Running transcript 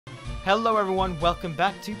Hello everyone, welcome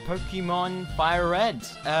back to Pokemon FireRed.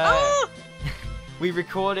 We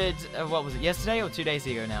recorded, what was it, yesterday or 2 days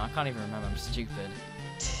ago now? I can't even remember, I'm stupid.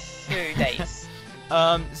 2 days.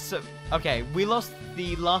 Okay, we lost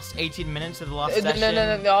the last 18 minutes of the last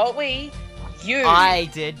session. No, you. I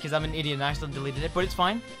did, because I'm an idiot and I accidentally deleted it, but it's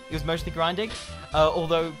fine. It was mostly grinding.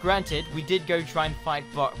 Although, granted, we did go try and fight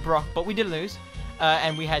Brock, but we did lose.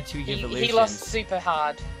 And we had two evolutions. He lost super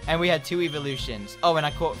hard. And we had 2 evolutions. Oh, and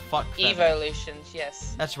I caught Fuck Feather. Evolutions,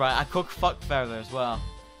 yes. That's right, I caught Fuck Feather as well.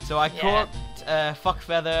 So I caught Fuck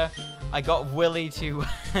Feather. I got Willy to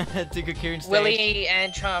to Cocoon stage. Willy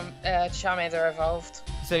and Charmander evolved.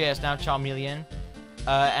 So yeah, it's now Charmeleon.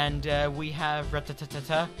 And we have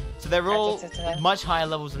Ratatata. So they're all much higher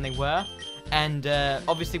levels than they were. And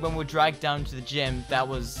obviously when we were dragged down to the gym, that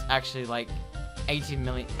was actually like 18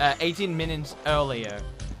 minutes earlier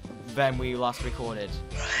than we last recorded.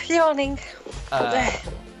 Yawning.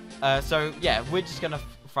 So yeah, we're just gonna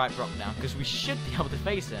fight Brock now because we should be able to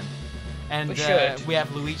face him. And we should. We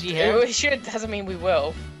have Luigi here. We should doesn't mean we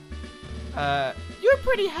will. You're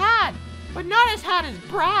pretty hard, but not as hard as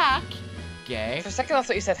Brock. Okay. For a second I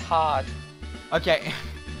thought you said hard. Okay.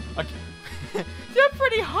 Okay. You're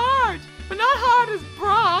pretty hard, but not hard as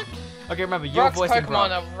Brock. Okay, remember your Brock's voice Pokemon in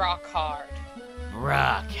Brock. are rock hard.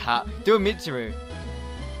 Rock hard. Do a Mitsuru.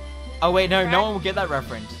 Oh wait, no, no one will get that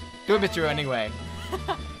reference. Do a Mitsuru anyway.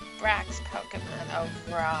 Brock's Pokemon are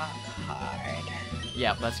rock hard.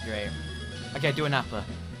 Yeah, that's great. Okay, do a Nappa.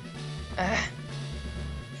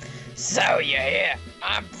 So you're here.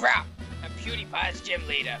 I'm Brock. I'm PewDiePie's gym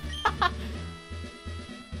leader.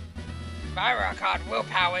 My rock hard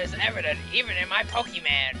willpower is evident even in my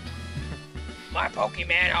Pokemen. My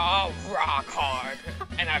Pokemon are all rock hard,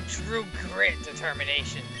 and have true grit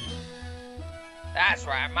determination. That's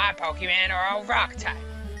right, my Pokemon are all rock type.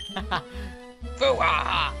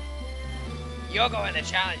 Foo-ha-ha! You're going to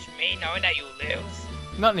challenge me knowing that you lose?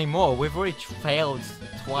 Not anymore. We've already failed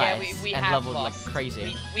twice Yeah, we and have leveled lost. like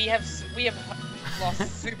crazy. We have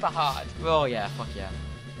lost super hard. Oh yeah, fuck yeah.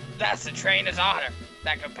 That's the trainer's honor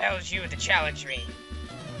that compels you to challenge me.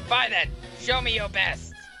 Fine then, show me your best.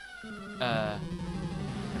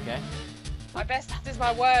 Okay. My best is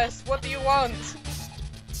my worst. What do you want?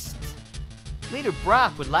 Leader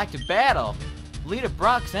Brock would like to battle. Leader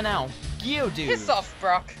Brock sent out Geodude. Piss off,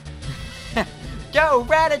 Brock. Go,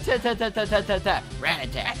 rat-a-tat-tat-tat-tat-tat.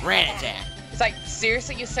 Rat-a-tat, rat-a-tat. It's like,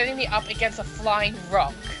 seriously, you're sending me up against a flying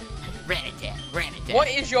rock. Rat-a-tat, rat-a-tat. What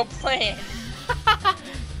is your plan?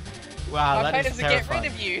 Wow, My that plan is is to get terrifying.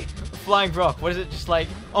 rid of you. Flying rock, what is it? Just like,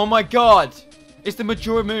 oh my god! It's the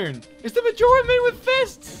Majora Moon! It's the Majora Moon with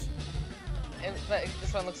fists! But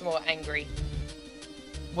this one looks more angry.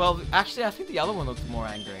 Well, actually, I think the other one looks more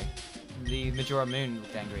angry. The Majora Moon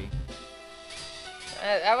looked angry.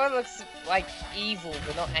 That one looks like evil,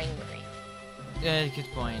 but not angry. Yeah, good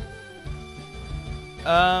point.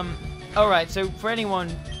 Alright, so for anyone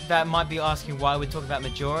that might be asking why we're talking about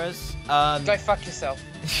Majoras, Go fuck yourself.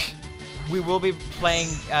 we will be playing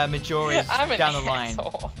Majoras down the line.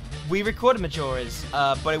 Asshole. We recorded Majoras,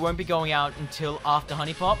 but it won't be going out until after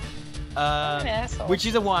Honey Pop. I'm an asshole. Which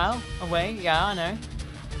is a while away, yeah, I know.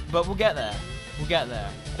 But we'll get there. We'll get there.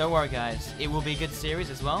 Don't worry, guys. It will be a good series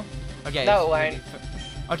as well. Okay. No, it won't.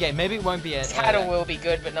 Okay, maybe it won't be a... Tattle will be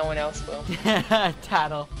good, but no one else will.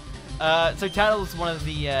 Tattle. So Tattle's one of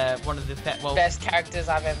the Best characters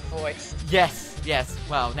I've ever voiced. Yes, yes.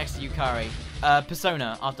 Well, next to Yukari.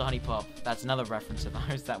 Persona after Honey Pop. That's another reference of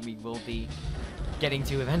ours that we will be getting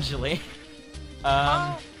to eventually.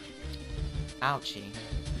 Ouchie.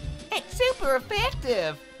 It's super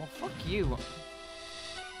effective! Well, fuck you.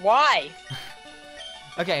 Why?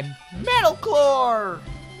 Okay, Metal Claw!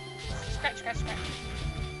 Scratch, scratch, scratch.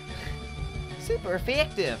 Super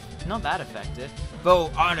effective. Not that effective. Though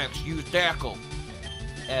Onyx used Tackle.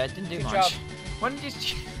 Didn't do Good much. job. Why didn't you just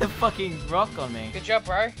shoot the fucking rock on me? Good job,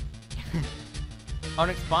 bro.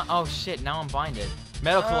 Onyx bind. Oh shit, now I'm binded.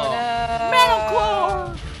 Metal Claw. No. Metal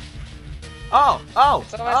Claw! Oh, oh,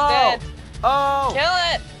 It's almost dead. Oh! Kill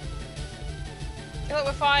it! Kill it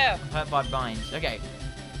with fire! Hurt by binds. Okay.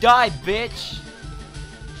 Die, bitch!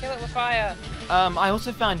 Kill it with fire! I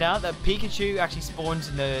also found out that Pikachu actually spawns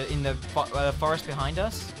in the forest behind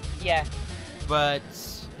us. Yeah. But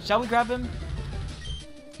shall we grab him?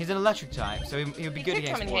 He's an electric type, so he'll be good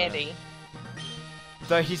against come in water. handy.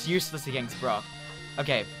 Though he's useless against Brock.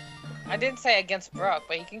 Okay. I didn't say against Brock,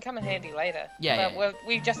 but he can come in handy later. Yeah, but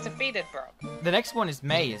we just defeated Brock. The next one is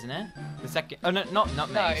May, isn't it? The second. Oh no, not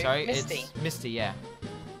May. No, Sorry, Misty. it's Misty. Yeah.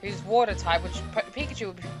 Who's water type, which Pikachu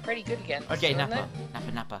would be pretty good against. Okay, wouldn't Nappa.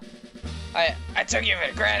 it? Nappa. I took you for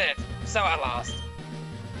granted, so I lost.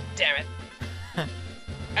 damn it.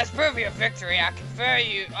 As proof of your victory, I confer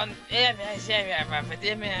you on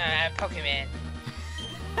Pokemon.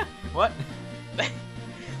 What?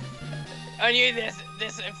 On you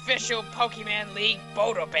this official Pokemon League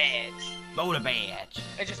Boulder badge. Boulder badge.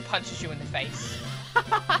 It just punches you in the face.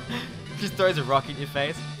 Just throws a rock in your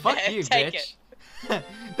face. Fuck you, Take bitch.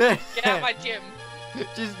 Get out of my gym.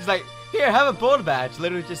 Just it's like, here, have a boulder badge.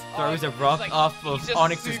 Literally just throws a rock like, off he's of just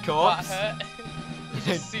Onyx's super corpse. butthurt. He's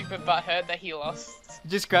just super butthurt that he lost.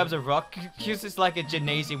 Just grabs a rock. He's just like a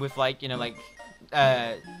gymnasium with like, you know, like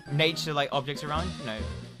nature like objects around.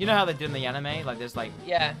 You know how they do in the anime? Like there's like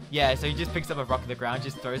Yeah. So he just picks up a rock on the ground,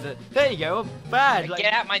 just throws it. There you go, a badge. Like,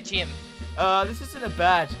 Get out my gym. this isn't a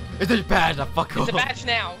badge. It's a badge. I fuck off. It's a badge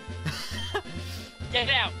now. Get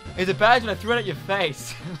out. It's a badge when I threw it at your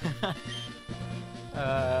face.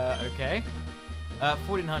 Okay.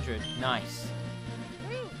 1400. Nice.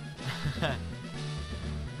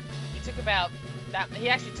 He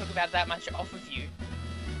actually took about that much off of you.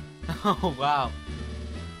 Oh wow.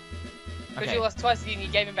 Because Okay. you lost twice and you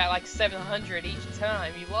gave him about like 700 each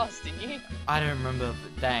time you lost, didn't you? I don't remember.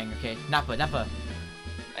 But dang. Okay. Nappa. Oh,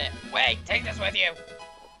 yeah. Wait, take this with you.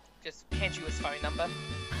 Just hand you his phone number.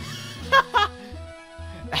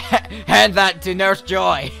 Hand that to Nurse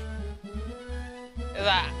Joy.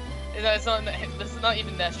 It's not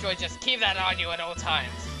even Nurse Joy. Just keep that on you at all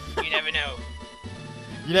times. You never know.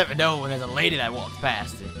 You never know when there's a lady that walks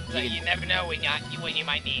past. You never know when you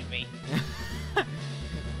might need me.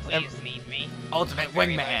 Please need me. Ultimate I'm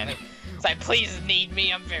very wingman. lonely. It's like, please need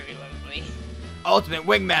me. I'm very lonely. Ultimate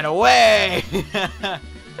wingman away.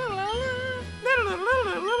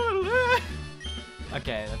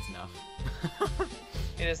 Okay, that's enough.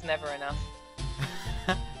 It is never enough.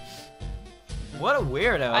 What a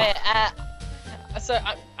weirdo.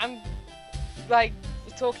 I'm like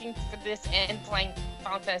talking for this and playing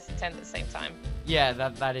Final Fantasy X at the same time. Yeah,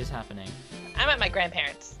 that is happening. I'm at my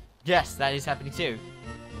grandparents'. Yes, that is happening too.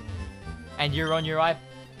 And you're on your iPod.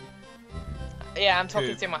 Yeah, I'm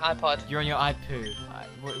talking through my iPod. You're on your iPod.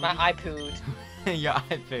 My iPod. Your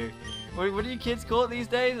iPod. What do you kids call it these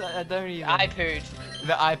days? I don't even. iPod.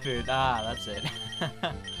 The iPod. Ah, that's it.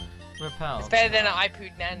 Repel. It's better than an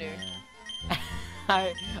iPod Nano.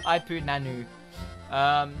 iPod Nano.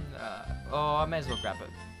 I may as well grab it.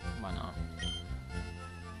 Why not?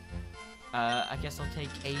 I guess I'll take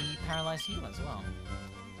a paralyzed heal as well.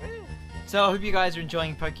 So I hope you guys are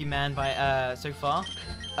enjoying Pokemon by so far.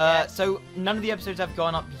 So none of the episodes have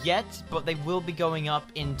gone up yet, but they will be going up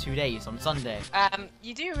in 2 days on Sunday.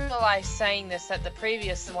 You do realize saying this that the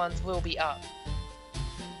previous ones will be up.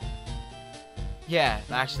 Yeah,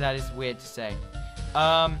 actually that is weird to say.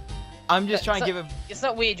 I'm just trying to give a... It's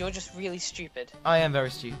not weird, you're just really stupid. I am very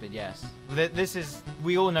stupid, yes. This is...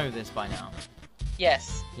 We all know this by now.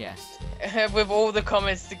 Yes. Yes. With all the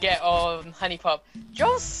comments to get on Honey Pop.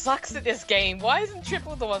 Joel sucks at this game. Why isn't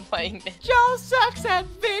Triple the one playing it? Joel sucks at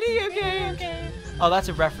video games. Oh, that's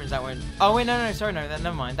a reference that went... Oh, wait, no, sorry, no,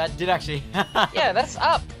 never mind. That did actually... Yeah, that's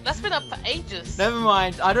up. That's been up for ages. Never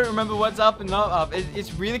mind. I don't remember what's up and not up.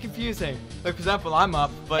 It's really confusing. Like, for example, I'm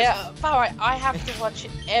up, but... Yeah, alright, I have to watch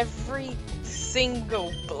every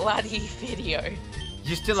single bloody video.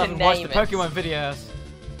 You still haven't watched the Pokemon videos.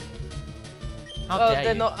 How Well, dare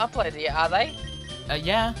they're you. not uploaded yet, are they?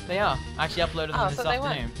 Yeah, they are. I actually uploaded them this so they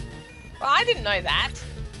afternoon. weren't. Well, I didn't know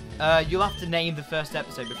that. You'll have to name the first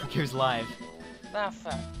episode before it goes live. Ah,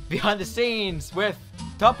 fuck. Behind the scenes with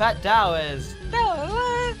Top Hat Towers.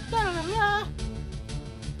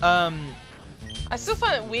 I still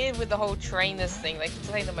find it weird with the whole trainers thing. They can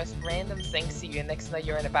say the most random things to you and next thing you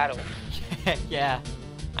know you're in a battle. Yeah.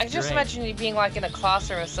 I can just imagine you being like in a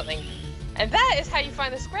classroom or something. And that is how you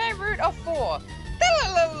find the square root of 4.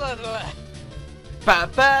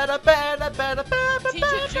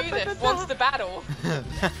 Teacher Judith wants to battle.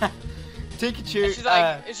 Pikachu. And she's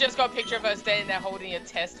like, it's just got a picture of her standing there holding a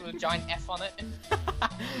test with a giant F on it.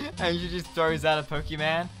 And she just throws out a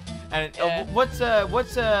Pokemon. And Yeah.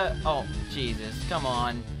 oh Jesus, come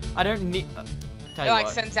on. I don't need. Tell It you like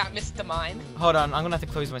what. sends out Mr. Mime. Hold on, I'm gonna have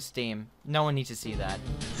to close my Steam. No one needs to see that.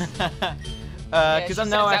 Yeah, Because she I'm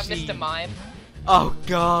now sends actually. out Mr. Mime. Oh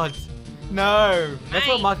God, no. That's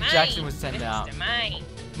what Michael Mime, Jackson would send Mr. out. Mime.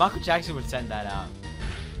 Michael Jackson would send that out.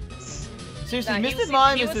 Seriously, Nah, he Mr. was-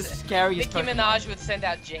 Mime he is the was- scariest Nicki Pokemon. Minaj would send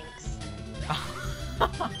out Jinx.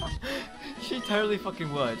 She totally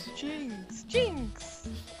fucking would. Jinx.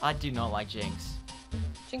 I do not like Jinx.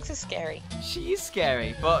 Jinx is scary. She is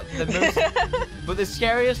scary, but the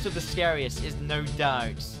scariest of the scariest is no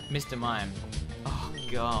doubt Mr. Mime. Oh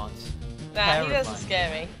God. Nah, he doesn't Terrifying. scare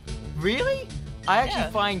me. Really? I actually Yeah.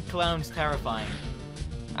 find clowns terrifying.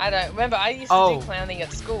 I don't. Remember, I used to do clowning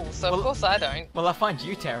at school, so of course I don't. Well, I find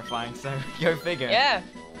you terrifying, so go figure. Yeah.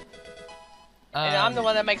 And I'm the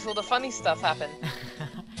one that makes all the funny stuff happen.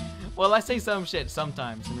 Well, I say some shit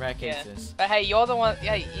sometimes in rare cases. Yeah. But hey, you're the one.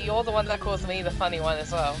 Yeah, you're the one that calls me the funny one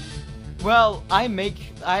as well. Well,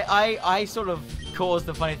 I sort of cause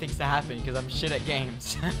the funny things to happen because I'm shit at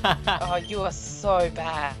games. Oh, you are so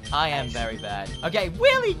bad. I am very bad. Okay,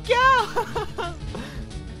 Willie, go! I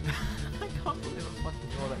can't believe I fucking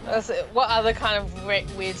thought of that. What other kind of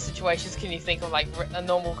weird situations can you think of, like a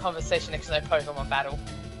normal conversation next to no Pokemon battle?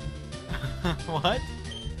 What?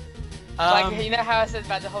 Like, you know how I said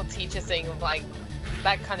about the whole teacher thing, of like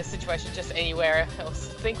that kind of situation just anywhere else?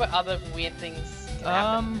 Think what other weird things can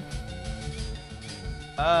happen.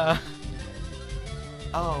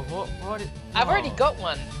 Oh, what? I've already got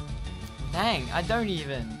one. Dang, I don't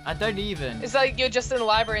even. It's like you're just in the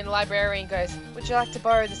library and the librarian goes, "Would you like to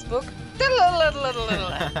borrow this book?"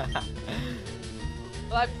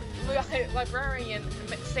 Librarian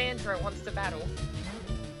Sandra wants to battle.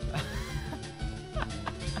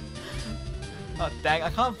 Oh, dang, I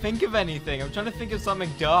can't think of anything. I'm trying to think of something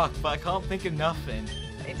dark, but I can't think of nothing.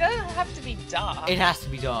 It doesn't have to be dark. It has to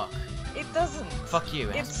be dark. It doesn't. Fuck you,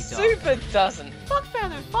 it has to be dark. It super doesn't. Fuck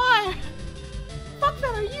feather, fire! Fuck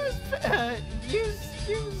feather, use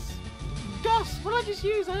Gus. What did I just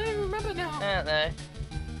use? I don't even remember now. I don't know.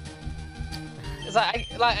 It's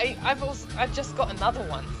like I've just got another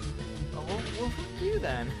one. Oh, well, fuck you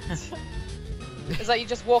then. It's like you're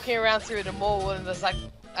just walking around through the mall and there's like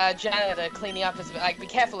a janitor cleaning up. It's like, be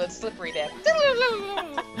careful, it's slippery there.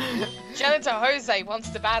 Janitor Jose wants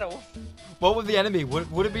to battle. What would the enemy?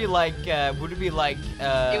 Would it be like? It would be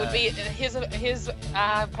his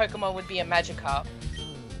Pokemon would be a Magikarp.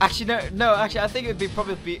 Actually, no. Actually, I think it would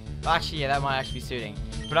probably be. Actually, yeah, that might actually be suiting.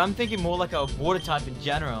 But I'm thinking more like a water type in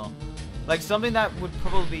general, like something that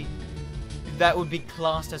would be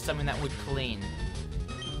classed as something that would clean.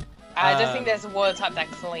 I don't think there's a water type that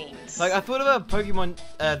cleans. Like I thought of a Pokemon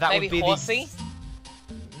that maybe would be Horsey?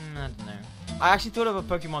 I don't know. I actually thought of a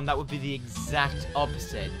Pokemon that would be the exact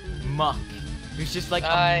opposite. Muck. Who's just like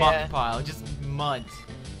a muck pile. Just mud.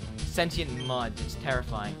 Sentient mud. It's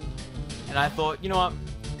terrifying. And I thought, you know what?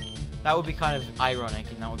 That would be kind of ironic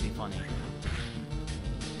and that would be funny.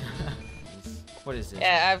 What is this?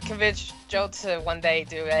 Yeah, I've convinced Joel to one day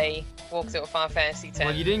do a walkthrough of Final Fantasy X.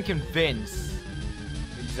 Well, you didn't convince.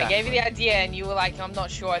 Exactly. I gave you the idea and you were like, I'm not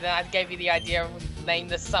sure. Then I gave you the idea of name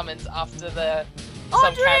the summons after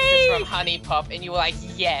some characters from Honey Pop, and you were like,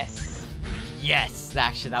 yes. Yes,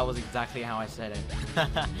 actually, that was exactly how I said it.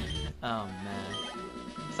 Oh man.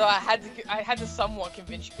 So I had to somewhat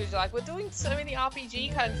convince you because you're like, we're doing so many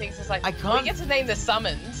RPG kind of things. It's like, I can't. We get to name the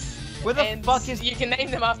summons. Where the fuck is? You can name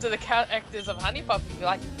them after the characters of Honey Pop. And you're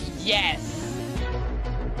like, yes.